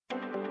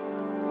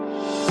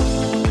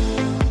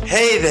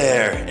Hey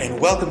there,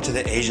 and welcome to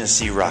the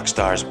Agency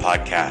Rockstars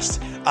podcast.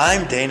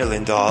 I'm Dana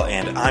Lindahl,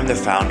 and I'm the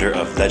founder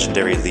of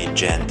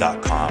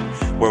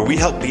LegendaryLeadGen.com, where we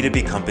help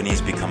B2B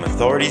companies become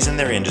authorities in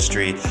their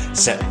industry,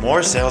 set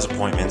more sales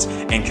appointments,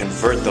 and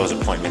convert those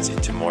appointments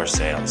into more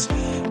sales.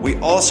 We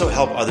also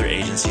help other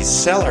agencies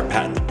sell our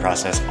patented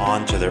process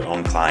on to their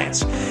own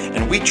clients.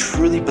 And we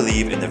truly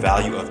believe in the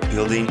value of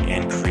building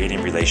and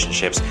creating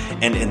relationships,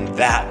 and in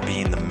that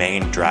being the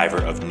main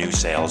driver of new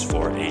sales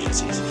for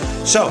agencies.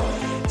 So,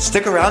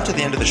 stick around to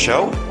the end of the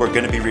show. We're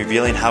going to be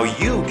revealing how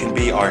you can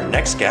be our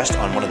next guest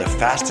on one of the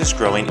fastest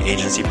growing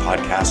agency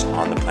podcasts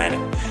on the planet.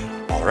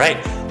 All right,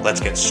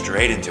 let's get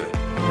straight into it.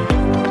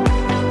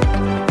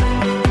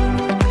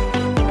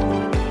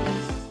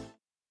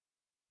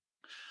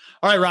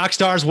 All right, rock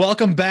stars,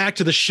 welcome back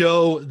to the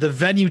show. The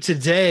venue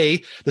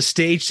today, the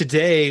stage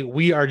today,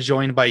 we are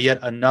joined by yet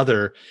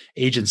another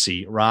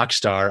agency rock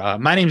star.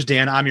 My name's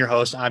Dan. I'm your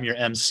host. I'm your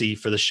MC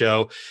for the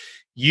show.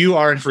 You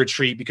are in for a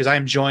treat because I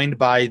am joined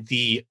by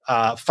the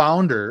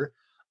founder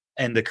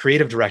and the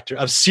creative director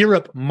of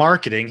Syrup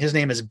Marketing. His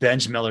name is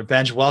Benj Miller.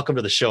 Benj, welcome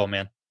to the show,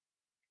 man.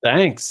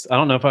 Thanks. I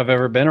don't know if I've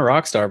ever been a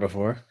rock star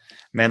before.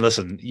 Man,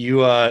 listen,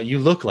 you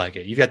look like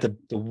it. You've got the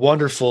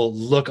wonderful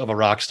look of a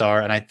rock star,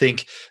 and I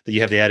think that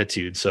you have the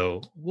attitude.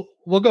 So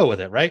we'll go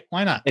with it, right?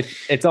 Why not?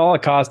 It's all a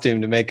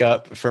costume to make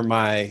up for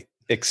my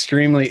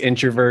extremely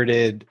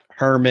introverted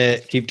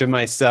hermit, keep to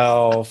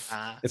myself.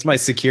 It's my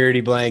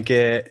security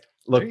blanket.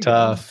 Look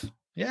tough.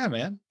 Yeah,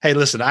 man. Hey,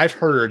 listen, I've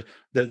heard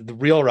that the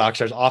real rock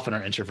stars often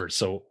are introverts,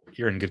 so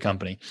you're in good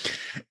company.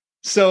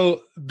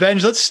 So,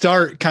 Benj, let's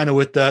start kind of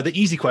with the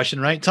easy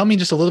question, right? Tell me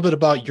just a little bit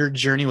about your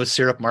journey with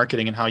Syrup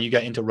Marketing and how you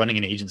got into running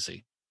an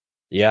agency.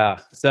 Yeah.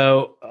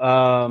 So,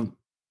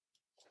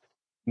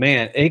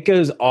 man, it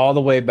goes all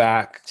the way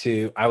back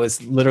to, I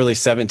was literally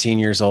 17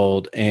 years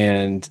old,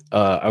 and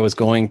I was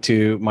going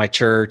to my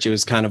church. It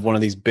was kind of one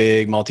of these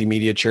big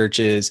multimedia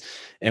churches.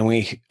 And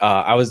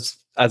I was,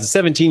 as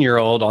a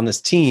 17-year-old on this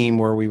team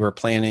where we were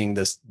planning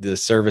the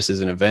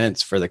services and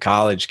events for the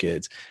college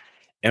kids.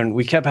 And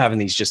we kept having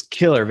these just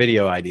killer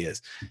video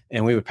ideas,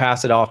 and we would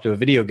pass it off to a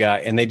video guy,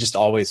 and they just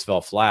always fell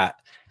flat.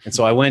 And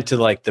so I went to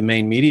like the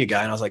main media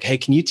guy, and I was like, hey,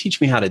 can you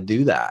teach me how to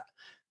do that?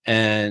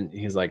 And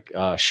he's like,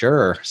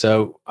 sure.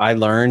 So I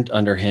learned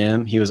under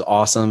him. He was an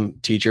awesome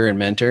teacher and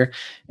mentor.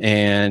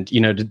 And,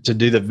 to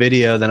do the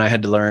video, then I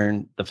had to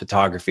learn the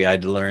photography. I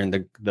had to learn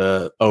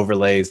the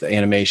overlays, the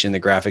animation, the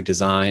graphic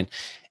design,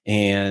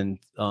 and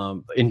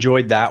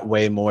enjoyed that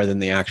way more than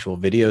the actual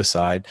video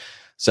side.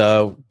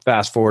 So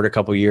fast forward a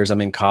couple of years,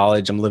 I'm in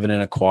college. I'm living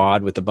in a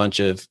quad with a bunch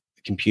of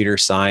computer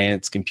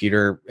science,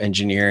 computer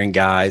engineering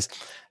guys,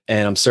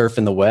 and I'm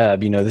surfing the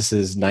web. This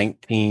is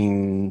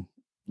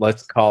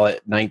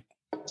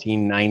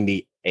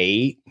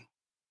 1998.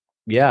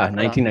 Yeah,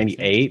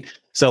 1998.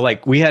 So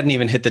like we hadn't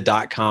even hit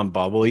the .com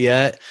bubble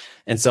yet.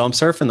 And so I'm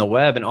surfing the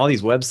web, and all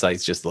these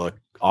websites just look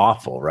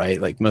awful,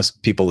 right? Like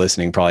most people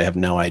listening probably have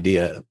no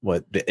idea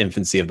what the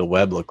infancy of the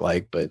web looked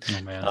like. But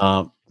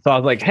so I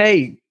was like,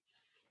 hey,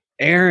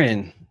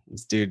 Aaron,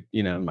 this dude,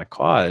 in my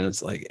quad, and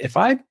it's like, if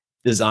I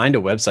designed a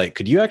website,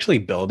 could you actually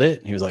build it?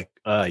 And he was like,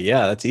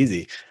 yeah, that's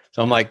easy.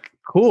 So I'm like,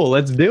 cool,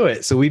 let's do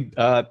it. So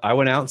I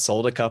went out and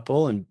sold a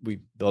couple, and we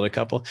built a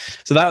couple.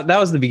 So that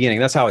was the beginning.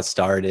 That's how it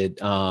started.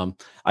 I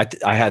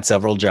had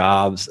several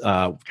jobs,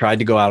 tried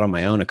to go out on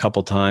my own a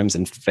couple times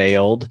and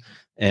failed.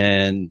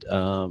 And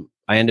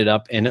I ended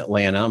up in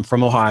Atlanta. I'm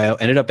from Ohio,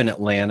 ended up in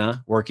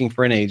Atlanta working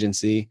for an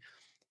agency.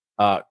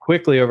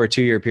 Quickly over a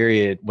 2-year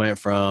period, went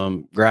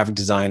from graphic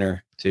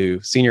designer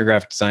to senior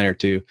graphic designer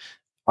to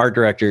art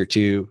director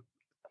to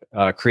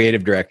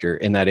creative director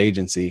in that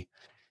agency,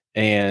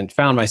 and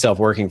found myself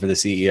working for the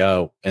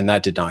CEO. And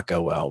that did not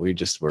go well. We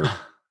just were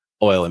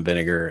oil and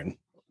vinegar and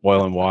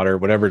oil and water,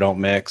 whatever don't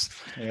mix.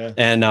 Yeah.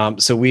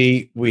 And so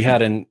we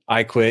had an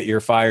I quit, you're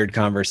fired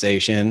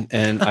conversation.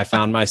 And I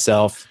found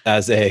myself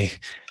as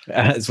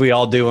we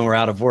all do when we're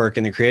out of work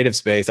in the creative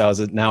space, I was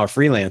now a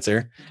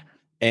freelancer.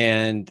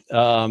 And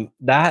my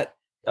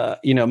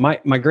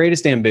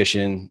greatest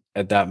ambition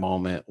at that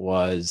moment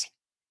was,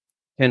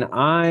 can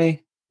I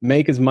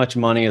make as much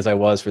money as I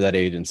was for that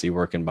agency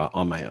working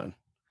on my own?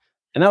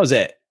 And that was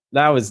it.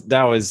 That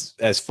was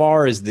as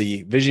far as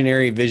the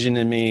visionary vision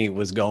in me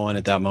was going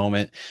at that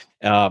moment.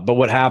 But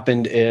what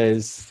happened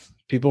is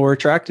people were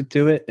attracted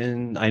to it,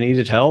 and I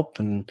needed help,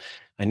 and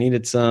I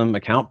needed some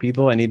account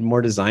people. I needed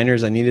more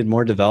designers. I needed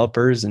more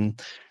developers, and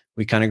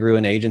we kind of grew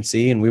an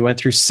agency, and we went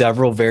through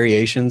several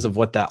variations of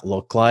what that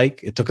looked like.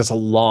 It took us a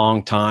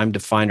long time to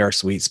find our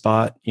sweet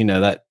spot.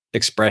 That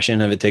expression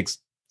of it takes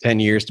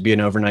 10 years to be an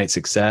overnight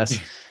success.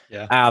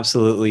 Yeah,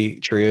 absolutely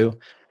true.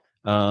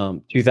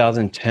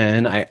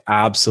 2010, I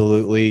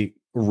absolutely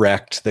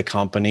wrecked the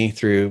company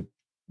through,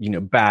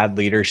 bad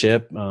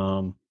leadership.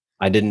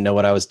 I didn't know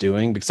what I was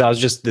doing because I was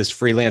just this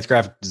freelance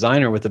graphic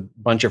designer with a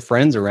bunch of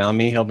friends around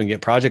me helping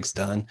get projects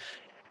done.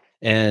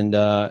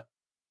 And,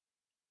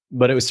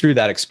 but it was through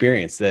that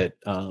experience that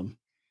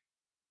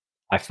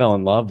I fell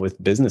in love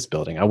with business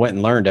building. I went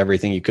and learned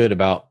everything you could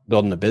about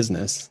building a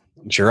business.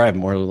 I'm sure I have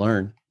more to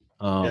learn.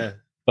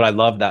 but I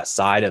love that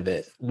side of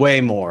it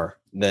way more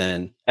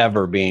than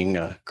ever being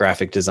a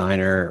graphic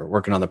designer or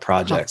working on the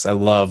projects. I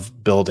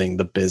love building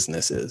the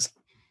businesses.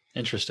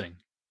 Interesting.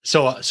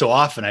 So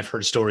often I've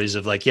heard stories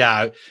of like,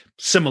 yeah,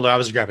 similar. I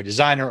was a graphic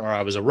designer or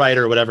I was a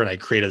writer or whatever, and I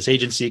created this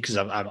agency because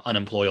I'm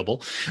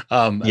unemployable.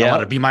 And I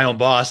want to be my own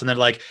boss. And then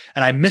like,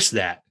 and I miss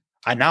that.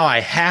 Now I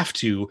have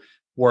to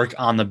work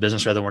on the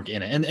business rather than work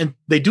in it. And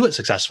they do it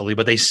successfully,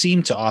 but they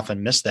seem to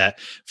often miss that.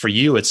 For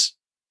you, it's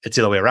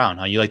the other way around.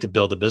 How you like to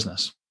build a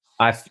business.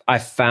 I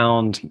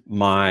found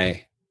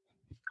my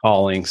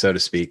calling, so to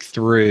speak,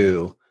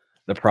 through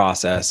the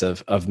process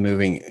of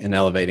moving and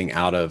elevating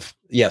out of,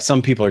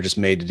 some people are just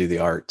made to do the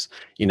arts.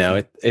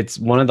 It's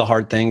one of the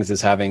hard things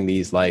is having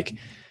these like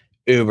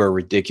uber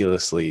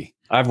ridiculously,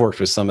 I've worked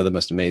with some of the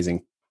most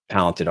amazing,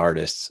 talented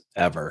artists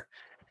ever.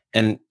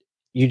 And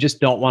you just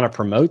don't want to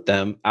promote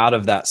them out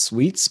of that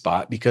sweet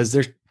spot because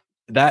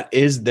that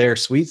is their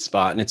sweet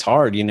spot. And it's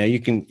hard, you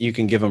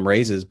can give them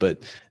raises,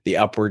 but the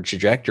upward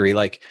trajectory,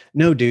 like,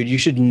 no, dude, you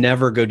should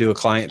never go do a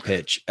client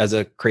pitch as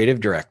a creative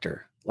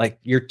director. Like,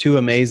 you're too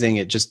amazing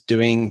at just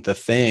doing the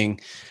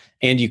thing.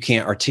 And you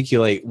can't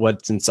articulate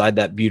what's inside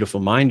that beautiful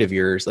mind of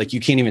yours. Like,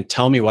 you can't even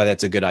tell me why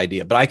that's a good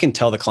idea, but I can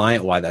tell the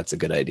client why that's a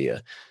good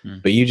idea.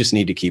 But you just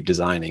need to keep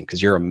designing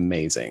because you're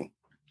amazing.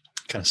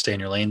 Kind of stay in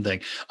your lane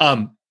thing.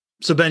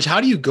 So Benj, how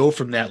do you go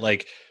from that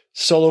like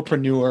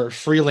solopreneur,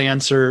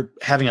 freelancer,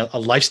 having a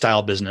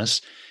lifestyle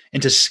business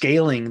into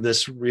scaling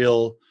this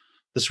real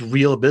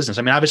business?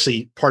 I mean,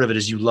 obviously part of it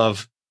is you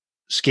love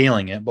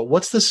scaling it, but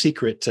what's the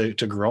secret to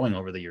growing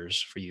over the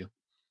years for you?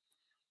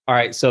 All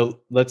right.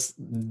 So let's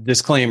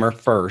disclaimer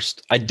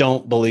first. I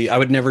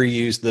would never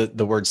use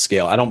the word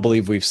scale. I don't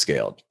believe we've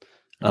scaled.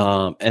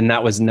 And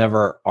that was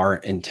never our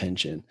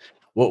intention.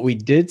 What we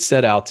did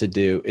set out to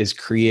do is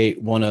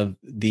create one of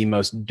the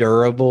most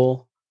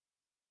durable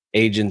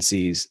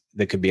agencies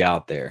that could be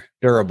out there.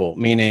 Durable,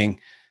 meaning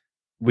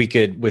we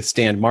could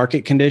withstand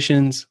market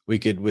conditions. We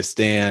could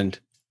withstand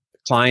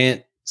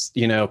a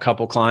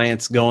couple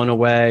clients going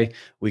away.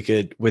 We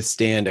could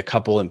withstand a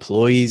couple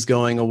employees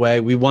going away.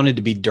 We wanted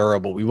to be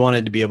durable. We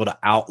wanted to be able to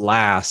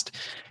outlast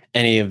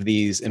any of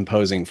these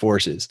imposing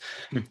forces.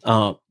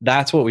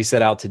 That's what we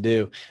set out to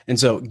do. And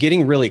so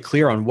getting really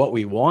clear on what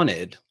we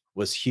wanted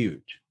was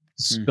huge.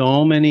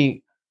 So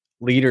many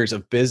leaders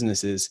of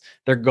businesses,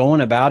 they're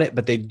going about it,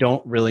 but they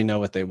don't really know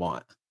what they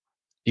want.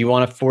 Do you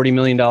want a $40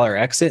 million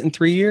exit in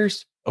 3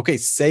 years? Okay,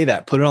 say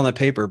that, put it on the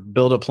paper,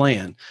 build a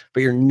plan,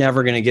 but you're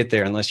never going to get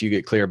there unless you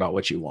get clear about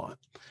what you want.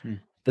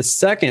 The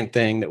second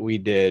thing that we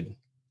did,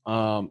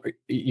 are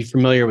you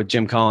familiar with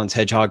Jim Collins'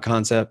 hedgehog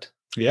concept?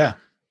 Yeah.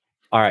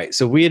 All right.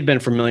 So we had been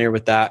familiar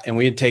with that and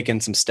we had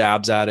taken some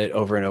stabs at it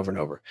over and over and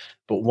over.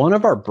 But one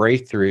of our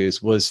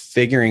breakthroughs was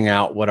figuring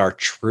out what our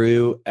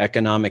true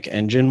economic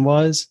engine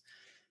was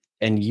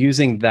and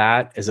using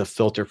that as a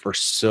filter for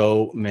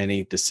so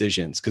many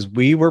decisions. Because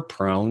we were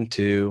prone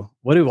to,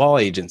 what do all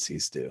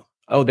agencies do?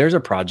 Oh, there's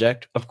a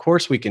project. Of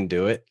course we can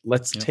do it.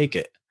 Let's take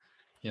it.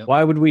 Yep.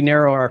 Why would we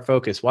narrow our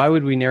focus? Why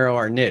would we narrow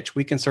our niche?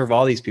 We can serve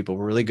all these people.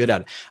 We're really good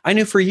at it. I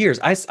knew for years,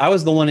 I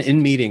was the one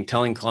in meeting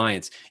telling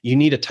clients, you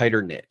need a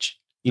tighter niche.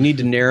 You need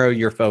to narrow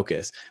your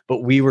focus. But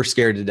we were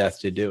scared to death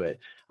to do it.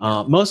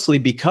 Mostly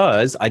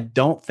because I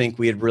don't think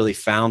we had really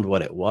found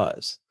what it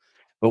was.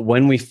 But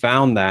when we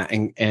found that,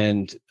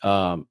 and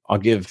I'll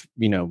give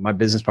my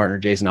business partner,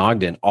 Jason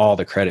Ogden, all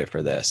the credit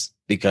for this,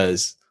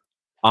 because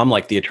I'm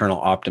like the eternal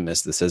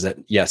optimist that says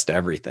yes to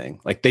everything.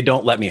 Like, they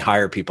don't let me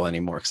hire people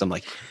anymore because I'm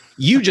like,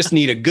 you just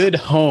need a good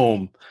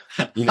home,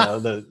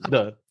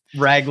 the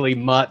raggly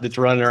mutt that's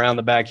running around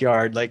the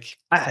backyard. Like,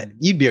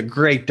 you'd be a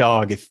great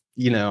dog if,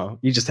 you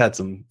just had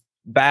some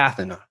bath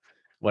and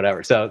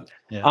whatever. So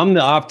I'm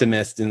the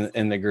optimist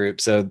in the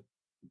group. So,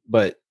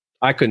 but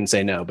I couldn't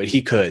say no, but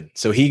he could.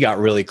 So he got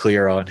really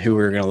clear on who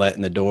we were going to let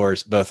in the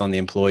doors, both on the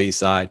employee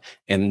side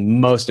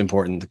and, most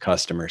important, the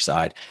customer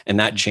side. And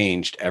that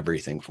changed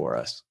everything for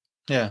us.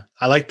 Yeah.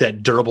 I like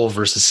that durable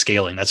versus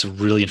scaling. That's a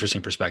really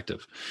interesting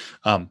perspective.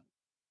 And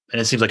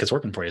it seems like it's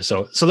working for you.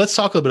 So let's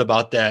talk a little bit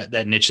about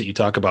that niche that you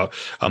talk about.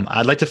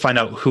 I'd like to find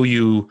out who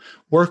you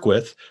work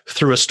with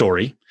through a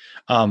story.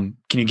 Can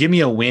you give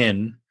me a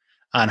win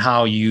on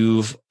how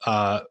you've,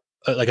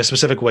 like a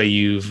specific way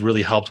you've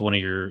really helped one of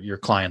your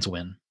clients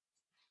win?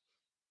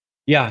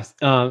 Yeah.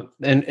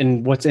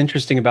 And what's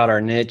interesting about our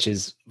niche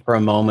is, for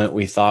a moment,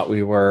 we thought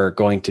we were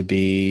going to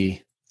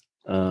be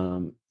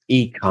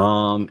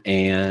e-com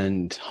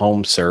and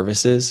home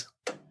services.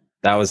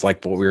 That was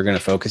like what we were going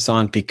to focus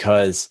on,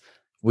 because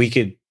we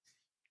could,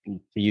 to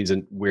use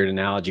a weird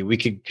analogy, we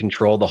could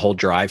control the whole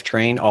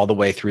drivetrain all the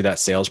way through that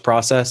sales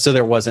process. So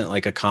there wasn't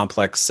like a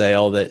complex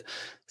sale that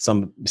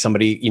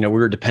somebody, we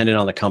were dependent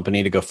on the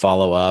company to go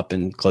follow up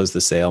and close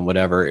the sale and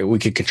whatever. We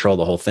could control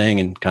the whole thing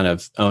and kind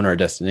of own our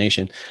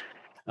destination.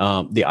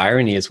 The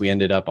irony is we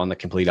ended up on the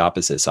complete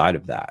opposite side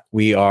of that.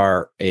 We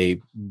are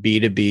a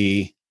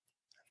B2B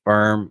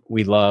firm.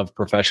 We love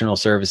professional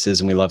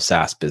services and we love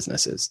SaaS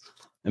businesses.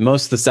 And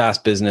most of the SaaS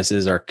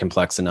businesses are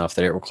complex enough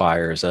that it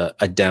requires a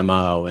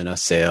demo and a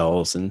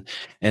sales.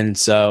 And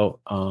so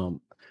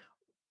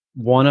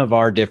one of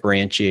our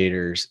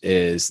differentiators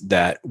is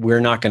that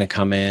we're not going to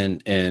come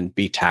in and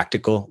be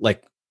tactical.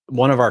 Like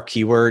one of our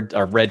keywords,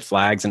 our red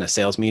flags in a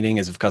sales meeting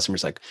is if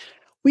customers like,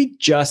 we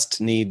just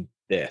need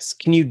this.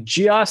 Can you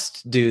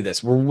just do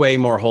this? We're way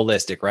more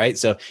holistic, right?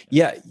 So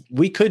yeah,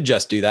 we could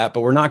just do that,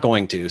 but we're not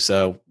going to.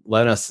 So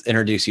let us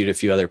introduce you to a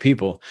few other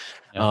people.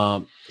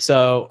 Yeah.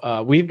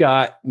 We've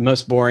got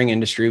most boring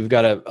industry. We've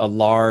got a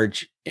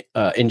large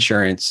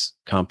insurance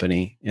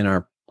company in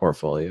our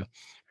portfolio.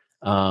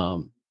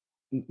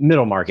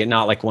 Middle market,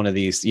 not like one of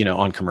these,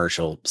 on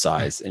commercial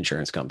size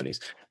insurance companies,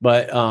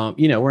 but,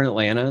 we're in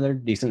Atlanta, they're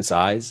decent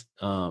size,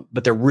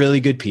 but they're really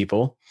good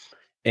people.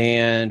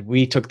 And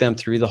we took them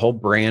through the whole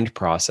brand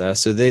process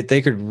so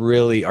they could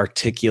really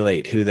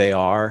articulate who they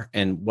are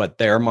and what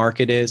their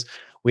market is.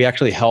 We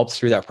actually helped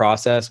through that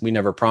process. We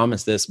never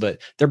promised this,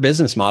 but their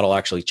business model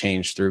actually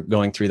changed through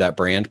going through that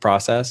brand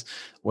process,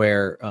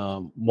 where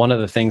one of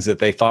the things that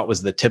they thought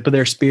was the tip of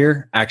their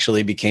spear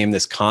actually became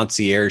this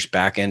concierge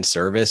back-end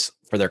service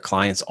for their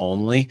clients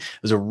only.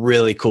 It was a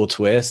really cool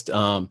twist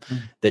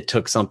that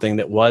took something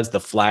that was the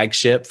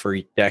flagship for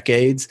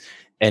decades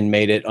and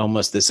made it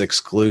almost this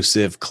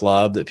exclusive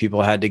club that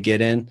people had to get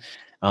in.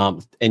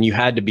 And you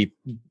had to be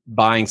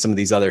buying some of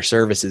these other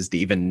services to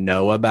even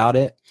know about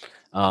it.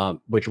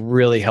 Which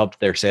really helped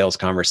their sales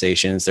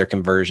conversations, their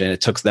conversion. It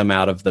took them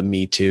out of the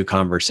Me Too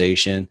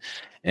conversation.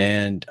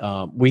 And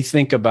we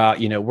think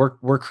about,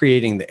 we're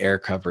creating the air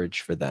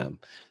coverage for them.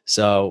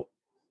 So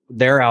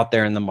they're out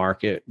there in the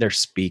market, they're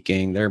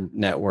speaking, they're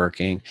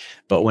networking.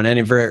 But when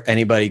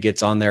anybody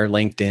gets on their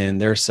LinkedIn,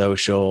 their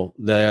social,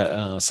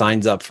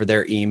 signs up for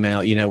their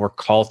email, we're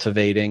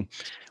cultivating.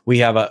 We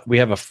have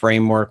a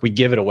framework. We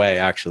give it away,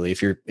 actually,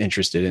 if you're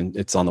interested in,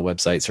 it's on the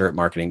website,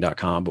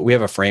 surrettmarketing.com. But we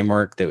have a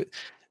framework that,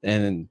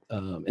 and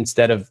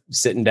instead of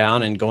sitting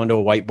down and going to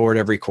a whiteboard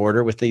every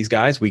quarter with these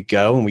guys, we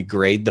go and we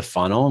grade the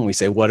funnel and we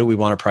say, what do we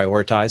want to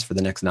prioritize for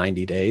the next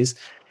 90 days?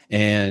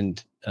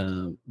 And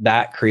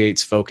that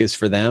creates focus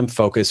for them,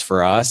 focus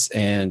for us,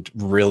 and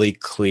really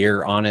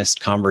clear, honest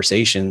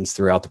conversations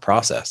throughout the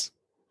process.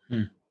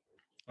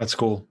 That's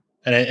cool.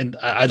 And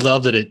I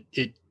love that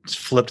it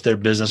flipped their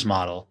business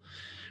model.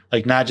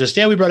 Like not just,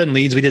 we brought in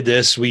leads, we did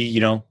this, we,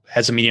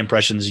 had some media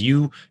impressions.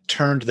 You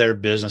turned their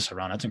business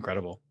around. That's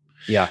incredible.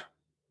 Yeah.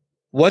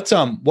 What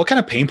kind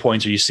of pain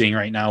points are you seeing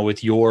right now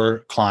with your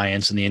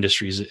clients and the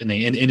industries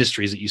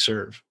that you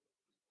serve?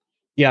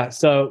 Yeah.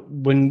 So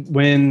when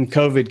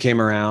COVID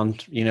came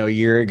around, a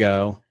year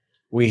ago,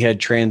 we had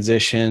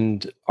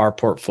transitioned our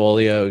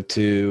portfolio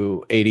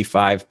to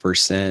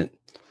 85%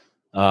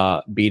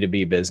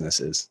 B2B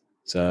businesses.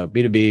 So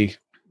B2B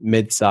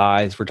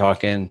mid-size, we're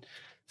talking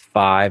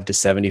 5 to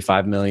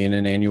 75 million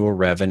in annual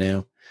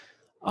revenue.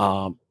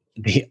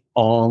 The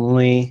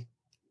only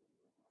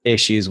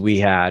issues we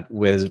had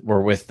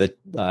were with the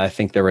I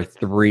think there were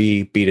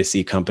 3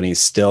 B2C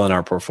companies still in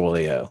our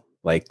portfolio,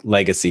 like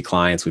legacy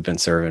clients we've been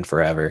serving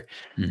forever,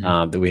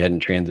 that we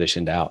hadn't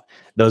transitioned out.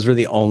 Those were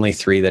the only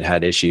 3 that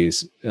had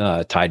issues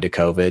tied to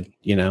COVID,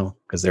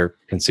 because they're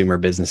consumer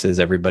businesses.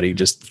 Everybody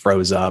just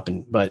froze up.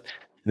 But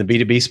in the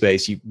B2B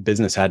space,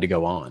 business had to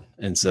go on.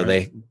 And so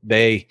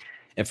they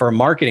and for a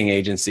marketing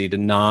agency to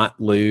not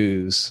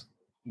lose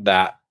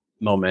that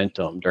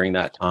momentum during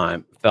that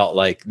time felt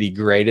like the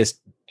greatest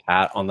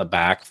pat on the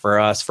back for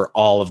us for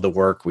all of the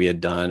work we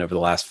had done over the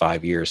last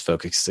 5 years,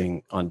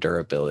 focusing on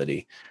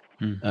durability.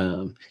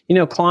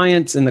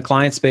 Clients in the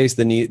client space,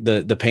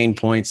 the pain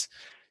points,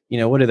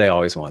 what do they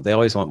always want? They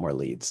always want more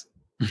leads.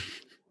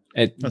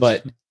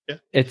 But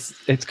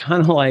it's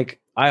kind of like,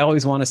 I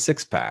always want a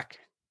 6-pack,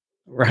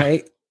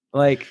 right?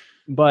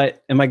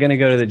 But am I going to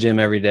go to the gym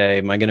every day?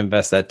 Am I going to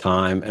invest that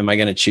time? Am I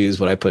going to choose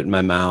what I put in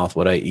my mouth,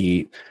 what I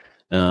eat?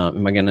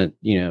 Am I going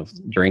to,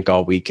 drink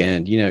all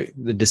weekend?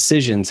 The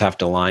decisions have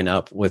to line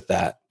up with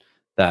that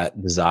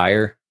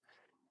desire.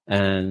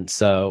 And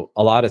so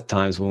a lot of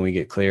times when we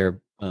get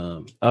clear,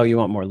 you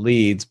want more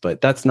leads,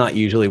 but that's not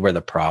usually where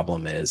the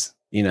problem is.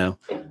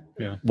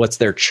 What's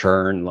their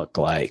churn look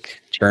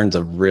like? Churn's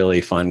a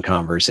really fun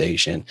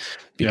conversation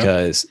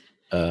because,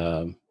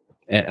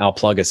 and I'll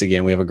plug us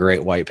again. We have a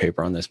great white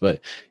paper on this,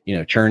 but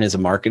churn is a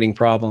marketing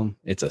problem.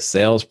 It's a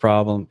sales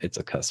problem. It's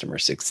a customer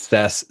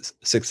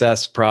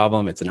success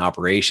problem. It's an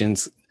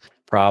operations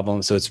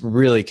problem. So it's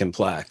really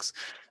complex,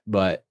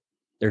 but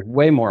there's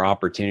way more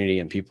opportunity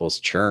in people's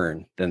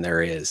churn than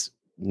there is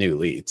new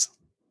leads.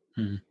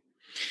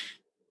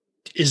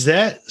 Is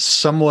that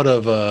somewhat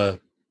of a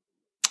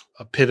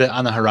pivot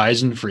on the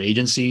horizon for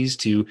agencies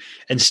to,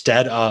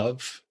 instead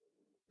of,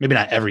 maybe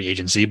not every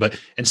agency, but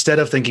instead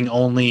of thinking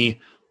only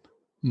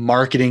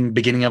marketing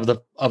beginning of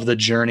the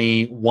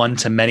journey, one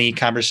to many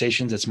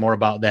conversations, it's more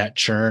about that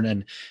churn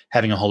and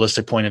having a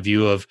holistic point of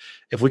view of,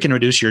 if we can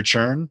reduce your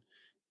churn,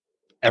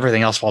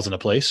 everything else falls into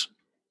place?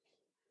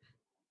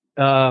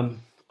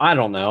 I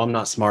don't know. I'm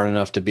not smart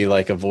enough to be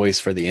like a voice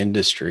for the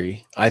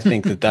industry. I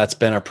think that's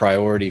been a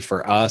priority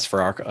for us,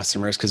 for our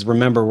customers. Because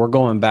remember, we're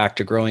going back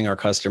to growing our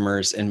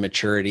customers in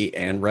maturity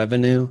and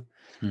revenue.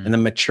 and the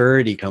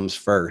maturity comes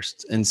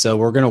first. And so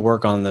we're going to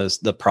work on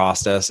the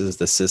processes,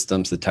 the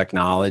systems, the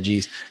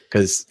technologies,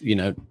 because,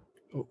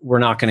 we're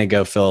not going to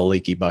go fill a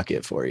leaky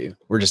bucket for you.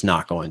 We're just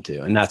not going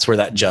to. And that's where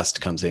that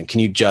just comes in. Can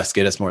you just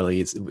get us more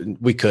leads?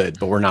 We could,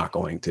 but we're not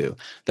going to.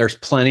 There's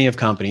plenty of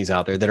companies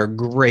out there that are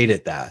great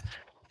at that.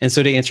 And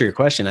so to answer your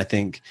question, I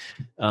think,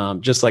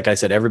 just like I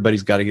said,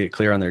 everybody's got to get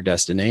clear on their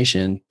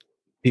destination.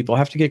 People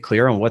have to get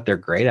clear on what they're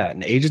great at,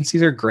 and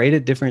agencies are great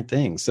at different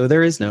things. So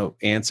there is no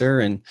answer.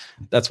 And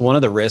that's one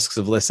of the risks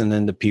of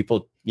listening to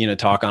people,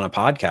 talk on a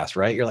podcast,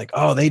 right? You're like,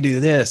 oh, they do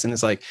this. And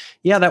it's like,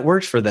 yeah, that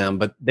works for them,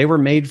 but they were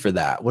made for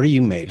that. What are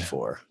you made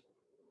for?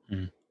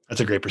 That's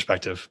a great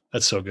perspective.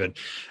 That's so good.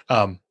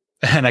 And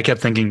I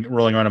kept thinking,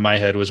 rolling around in my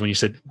head was when you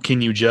said, can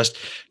we just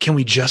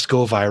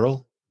go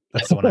viral?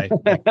 That's the one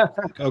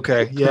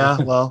okay.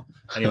 Yeah. Well,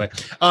 anyway,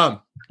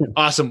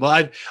 awesome.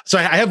 Well,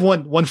 I have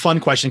one fun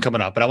question coming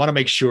up, but I want to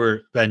make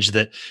sure, Benj,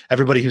 that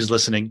everybody who's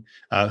listening,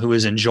 who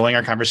is enjoying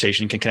our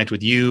conversation, can connect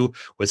with you,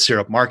 with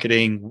Syrup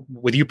Marketing,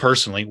 with you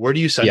personally. Where do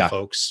you send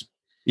folks?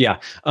 Yeah.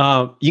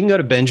 You can go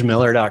to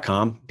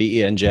benjmiller.com,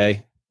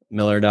 BENJ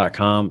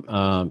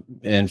Miller.com.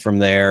 And from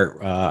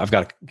there, I've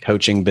got a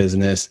coaching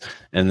business,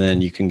 and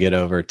then you can get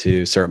over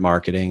to Syrup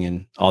Marketing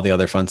and all the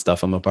other fun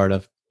stuff I'm a part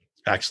of.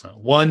 Excellent.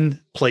 One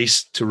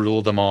place to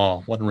rule them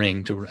all, one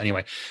ring to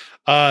anyway.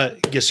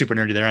 Get super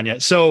nerdy there on you.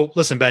 So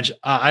listen, Benj,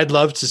 I'd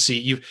love to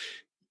see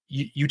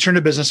you turned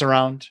a business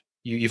around.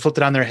 You flipped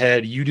it on their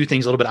head. You do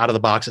things a little bit out of the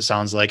box, it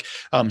sounds like.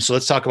 So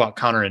let's talk about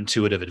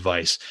counterintuitive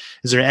advice.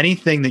 Is there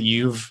anything that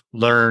you've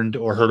learned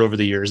or heard over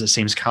the years that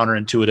seems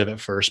counterintuitive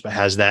at first, but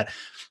has that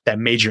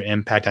major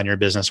impact on your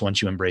business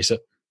once you embrace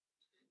it?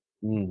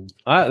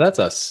 That's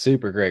a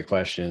super great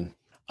question.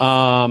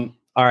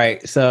 All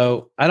right.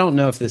 So I don't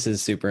know if this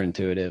is super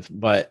intuitive,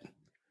 but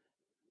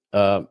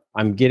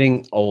I'm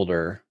getting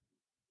older,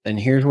 and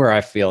here's where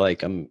I feel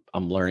like I'm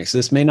learning. So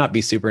this may not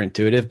be super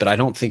intuitive, but I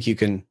don't think you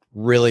can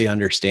really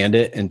understand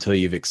it until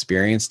you've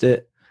experienced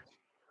it.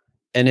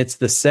 And it's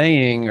the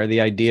saying or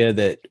the idea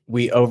that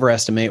we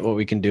overestimate what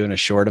we can do in a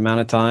short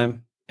amount of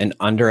time and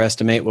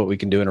underestimate what we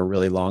can do in a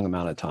really long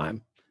amount of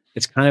time.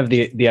 It's kind of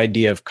the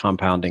idea of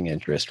compounding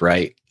interest,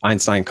 right?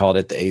 Einstein called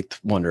it the eighth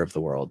wonder of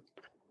the world.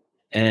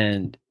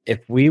 And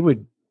if we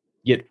would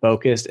get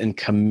focused and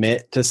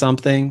commit to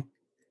something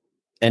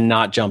and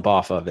not jump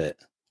off of it,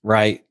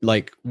 right?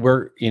 Like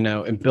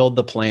and build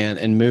the plan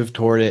and move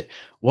toward it.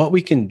 What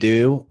we can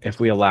do if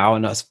we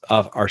allow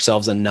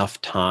ourselves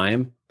enough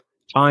time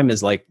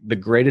is like the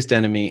greatest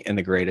enemy and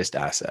the greatest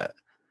asset.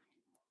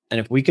 And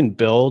if we can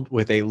build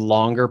with a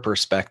longer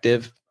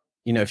perspective,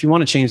 if you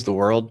want to change the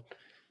world,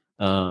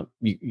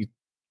 you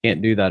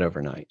can't do that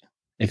overnight.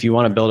 If you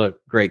want to build a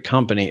great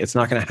company, it's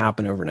not going to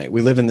happen overnight.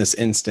 We live in this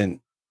instant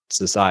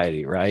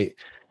society, right?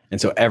 And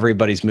so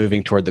everybody's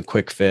moving toward the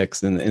quick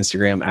fix and the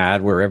Instagram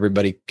ad where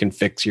everybody can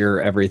fix your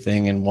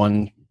everything in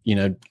one,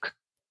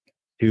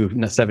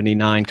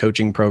 279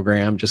 coaching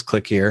program. Just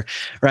click here,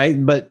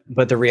 right? But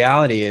the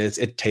reality is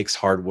it takes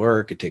hard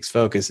work, it takes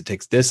focus, it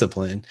takes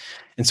discipline.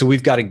 And so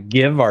we've got to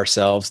give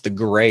ourselves the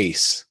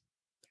grace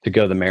to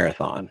go the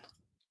marathon.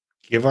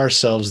 Give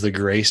ourselves the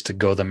grace to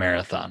go the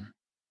marathon.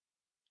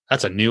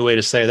 That's a new way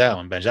to say that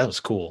one, Benj. That was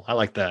cool. I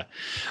like that.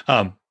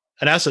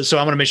 And also, so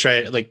I'm going to make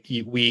sure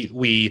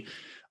we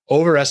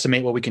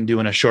overestimate what we can do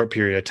in a short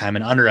period of time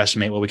and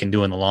underestimate what we can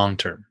do in the long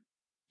term. Is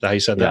that how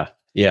you said that?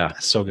 Yeah.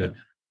 That's so good.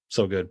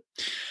 So good.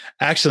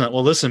 Excellent.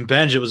 Well, listen,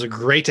 Benj, it was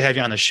great to have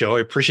you on the show.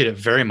 I appreciate it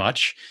very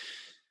much.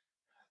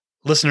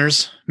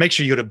 Listeners, make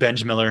sure you go to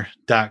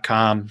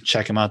benjmiller.com.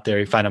 Check him out there.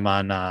 You find him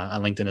on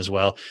LinkedIn as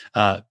well.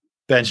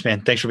 Benj,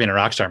 man, thanks for being a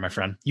rock star, my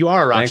friend. You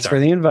are a rock star. Thanks for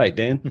the invite,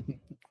 Dan.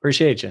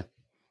 Appreciate you.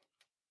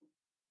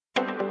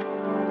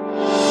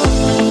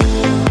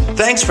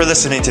 Thanks for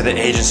listening to the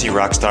Agency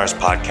Rockstars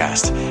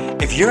podcast.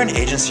 If you're an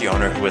agency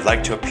owner who would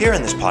like to appear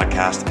in this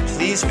podcast,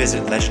 please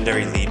visit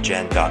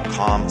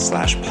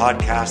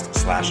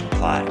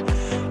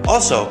legendaryleadgen.com/podcast/apply.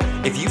 Also,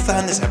 if you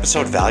found this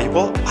episode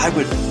valuable, I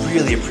would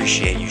really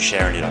appreciate you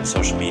sharing it on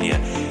social media.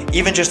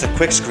 Even just a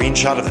quick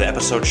screenshot of the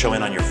episode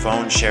showing on your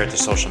phone shared to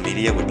social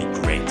media would be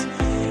great.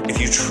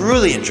 If you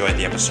truly enjoyed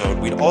the episode,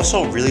 we'd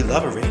also really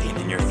love a rating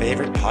in your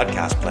favorite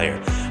podcast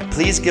player.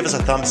 Please give us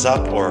a thumbs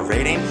up or a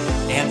rating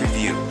and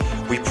review.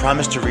 We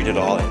promise to read it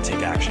all and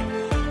take action.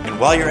 And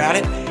while you're at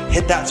it,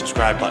 hit that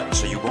subscribe button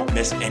so you won't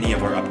miss any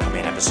of our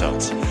upcoming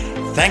episodes.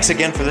 Thanks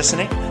again for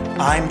listening.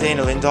 I'm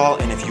Dana Lindahl,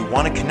 and if you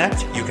want to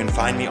connect, you can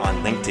find me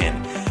on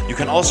LinkedIn. You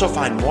can also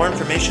find more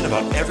information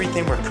about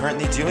everything we're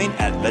currently doing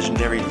at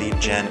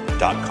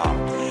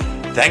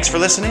legendaryleadgen.com. Thanks for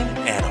listening,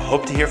 and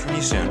hope to hear from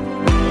you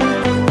soon.